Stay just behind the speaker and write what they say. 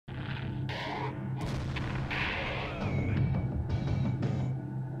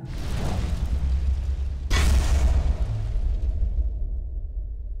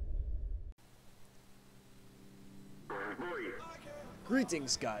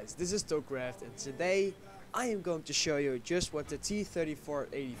Greetings guys, this is Tocraft, and today I am going to show you just what the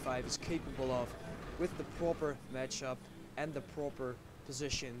T-34-85 is capable of with the proper matchup and the proper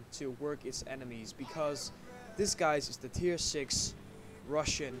position to work its enemies, because this guys is the tier 6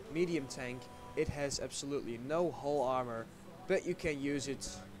 Russian medium tank. It has absolutely no hull armor, but you can use it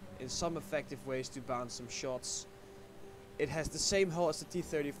in some effective ways to bounce some shots. It has the same hull as the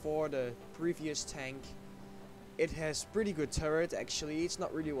T-34, the previous tank. It has pretty good turret actually. It's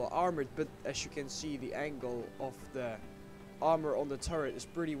not really well armored, but as you can see, the angle of the armor on the turret is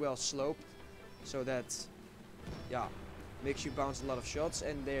pretty well sloped, so that makes you bounce a lot of shots.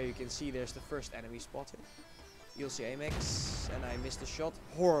 And there you can see there's the first enemy spotted. You'll see Amex, and I missed a shot.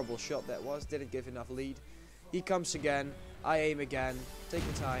 Horrible shot that was, didn't give enough lead. He comes again, I aim again, take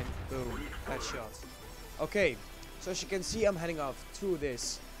the time, boom, headshot. Okay, so as you can see, I'm heading off to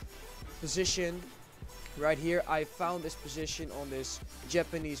this position. Right here, I found this position on this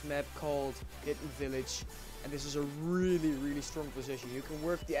Japanese map called Hidden Village, and this is a really strong position. You can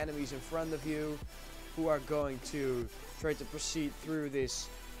work the enemies in front of you who are going to try to proceed through this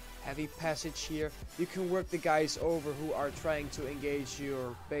heavy passage here. You can work the guys over who are trying to engage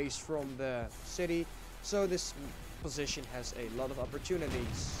your base from the city. So this position has a lot of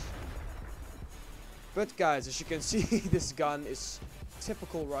opportunities. But guys, as you can see, this gun is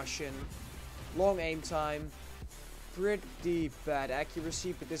typical Russian. Long aim time, pretty bad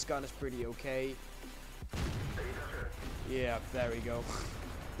accuracy, but this gun is pretty okay. Yeah, there we go.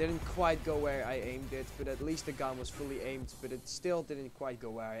 Didn't quite go where I aimed it, but at least the gun was fully aimed, but it still didn't quite go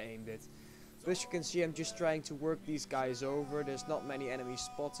where I aimed it. But as you can see, I'm just trying to work these guys over. There's not many enemies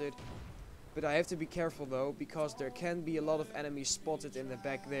spotted, but I have to be careful though, because there can be a lot of enemies spotted in the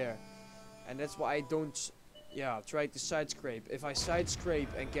back there. And that's why I don't try to side scrape. If I side scrape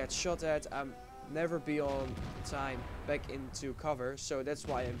and get shot at, I'm never be on time back into cover. So that's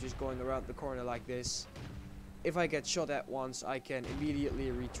why I'm just going around the corner like this. If I get shot at once, I can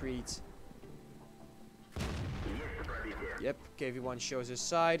immediately retreat. Yep, KV1 shows his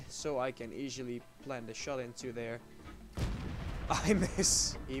side, so I can easily plant the shot into there. I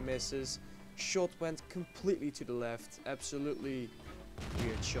miss. He misses. Shot went completely to the left. Absolutely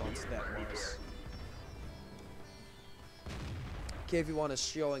weird shot that was. KV1 is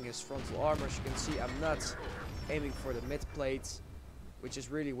showing his frontal armor. As you can see, I'm not aiming for the mid plate, which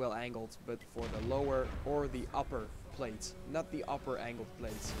is really well angled, but for the lower or the upper plate, not the upper angled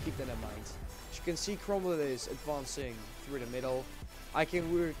plate. Keep that in mind. As you can see, Cromwell is advancing through the middle. I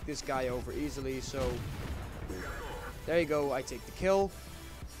can work this guy over easily, so there you go, I take the kill.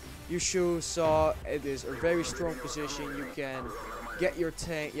 You saw it is a very strong position. You can get your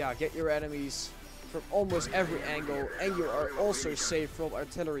get your enemies from almost every angle, and you are also safe from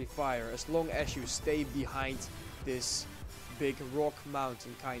artillery fire as long as you stay behind this big rock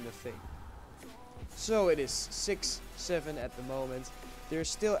mountain kind of thing. So it is 6-7 at the moment. There's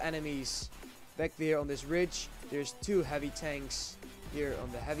still enemies back there on this ridge. There's 2 heavy tanks here on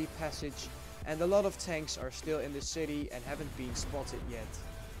the heavy passage, and a lot of tanks are still in the city and haven't been spotted yet.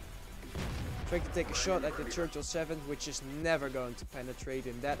 Trying to take a shot at the Churchill 7, which is never going to penetrate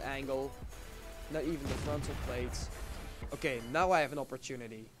in that angle. Not even the frontal plates. Okay, now I have an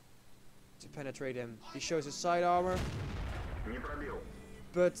opportunity to penetrate him. He shows his side armor,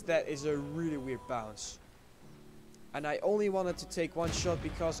 but that is a really weird bounce. And I only wanted to take one shot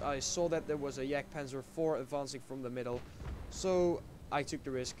because I saw that there was a Panzer IV advancing from the middle. So I took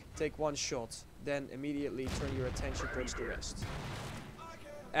the risk, take one shot, then immediately turn your attention towards the rest.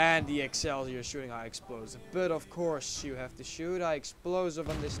 And the Excelsior shooting high explosive. But of course you have to shoot high explosive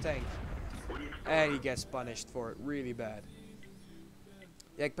on this tank. And he gets punished for it really bad.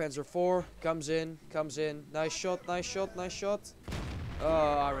 Panzer IV comes in. Nice shot.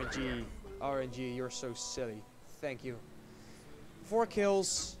 Oh, RNG, you're so silly. Thank you. 4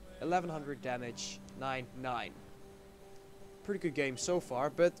 kills, 1100 damage, 9-9. Pretty good game so far,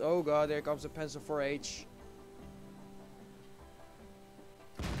 but oh god, there comes the Panzer IV-H.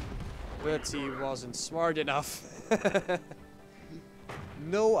 But he wasn't smart enough.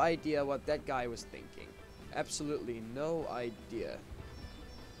 No idea what that guy was thinking. Absolutely no idea.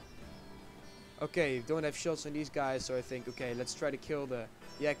 Okay, don't have shots on these guys, so I think, okay, let's try to kill the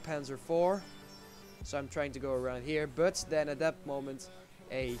Panzer IV. So I'm trying to go around here, but then at that moment,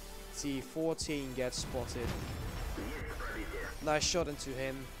 a T-14 gets spotted. Nice shot into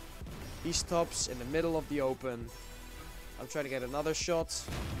him. He stops in the middle of the open. I'm trying to get another shot.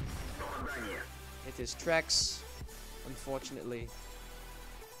 Hit his tracks, unfortunately.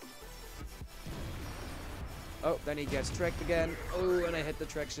 Oh, then he gets tracked again. Oh, and I hit the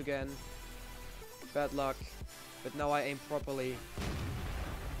tracks again. Bad luck. But now I aim properly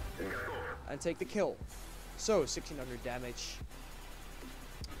and take the kill. So 1600 damage.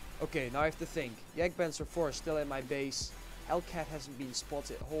 Okay, now I have to think. Jagdpanzer 4 is still in my base. Hellcat hasn't been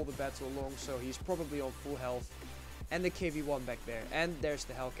spotted all the battle long, so he's probably on full health. And the KV-1 back there. And there's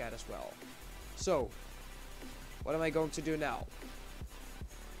the Hellcat as well. So, what am I going to do now?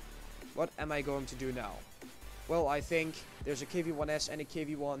 What am I going to do now? Well, I think there's a KV-1S and a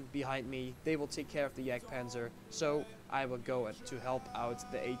KV-1 behind me. They will take care of the Jagdpanzer. So, I will go to help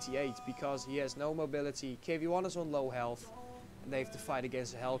out the 88 because he has no mobility. KV-1 is on low health. And they have to fight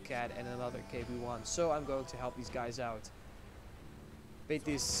against a Hellcat and another KV-1. So, I'm going to help these guys out. But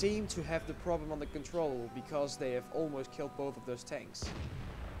they seem to have the problem under control because they have almost killed both of those tanks.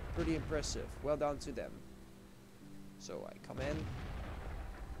 Pretty impressive. Well done to them. So I come in.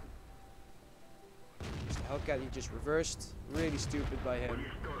 The Hellcat, he just reversed. Really stupid by him.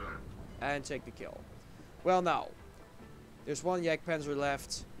 And take the kill. Well now. There's one Jagdpanzer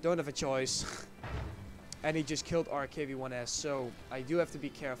left. Don't have a choice. And he just killed our KV-1S. So I do have to be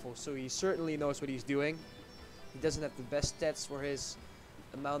careful. So he certainly knows what he's doing. He doesn't have the best stats for his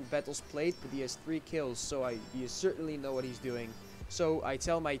amount of battles played, but he has 3 kills, so he certainly know what he's doing. So I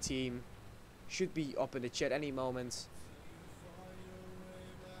tell my team, should be up in the chat any moment.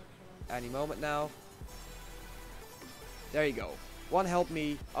 Any moment now. There you go. One help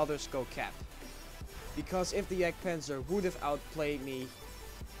me, others go cap. Because if the Jagdpanzer would have outplayed me,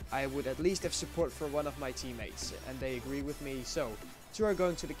 I would at least have support for one of my teammates, and they agree with me. So 2 are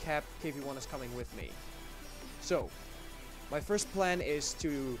going to the cap, KV-1 is coming with me. So my first plan is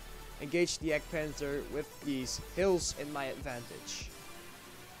to engage the Jagdpanzer with these hills in my advantage.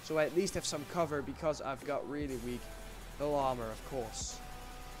 So I at least have some cover because I've got really weak hull armor, of course.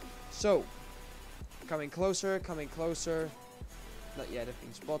 So, coming closer, coming closer. Not yet, I've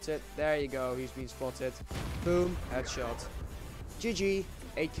been spotted. There you go, he's been spotted. Boom, headshot. GG,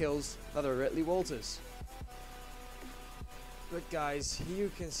 8 kills, another Ridley Walters. But guys, here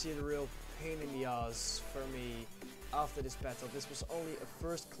you can see the real pain in the ass for me. After this battle, this was only a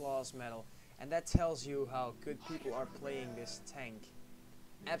first class medal, and that tells you how good people are playing this tank.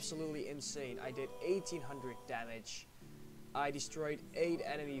 Absolutely insane. I did 1800 damage. I destroyed 8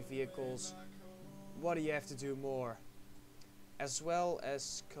 enemy vehicles. What do you have to do more? As well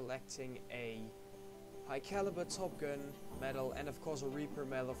as collecting a high caliber Top Gun medal and of course a Reaper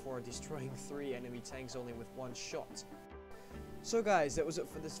medal for destroying 3 enemy tanks only with 1 shot. So guys, that was it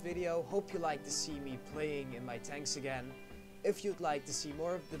for this video. Hope you like to see me playing in my tanks again. If you'd like to see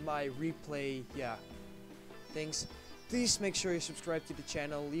more of my replay, things, please make sure you subscribe to the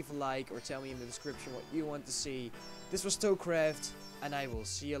channel, leave a like, or tell me in the description what you want to see. This was Stokecraft, and I will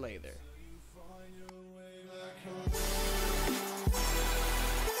see you later.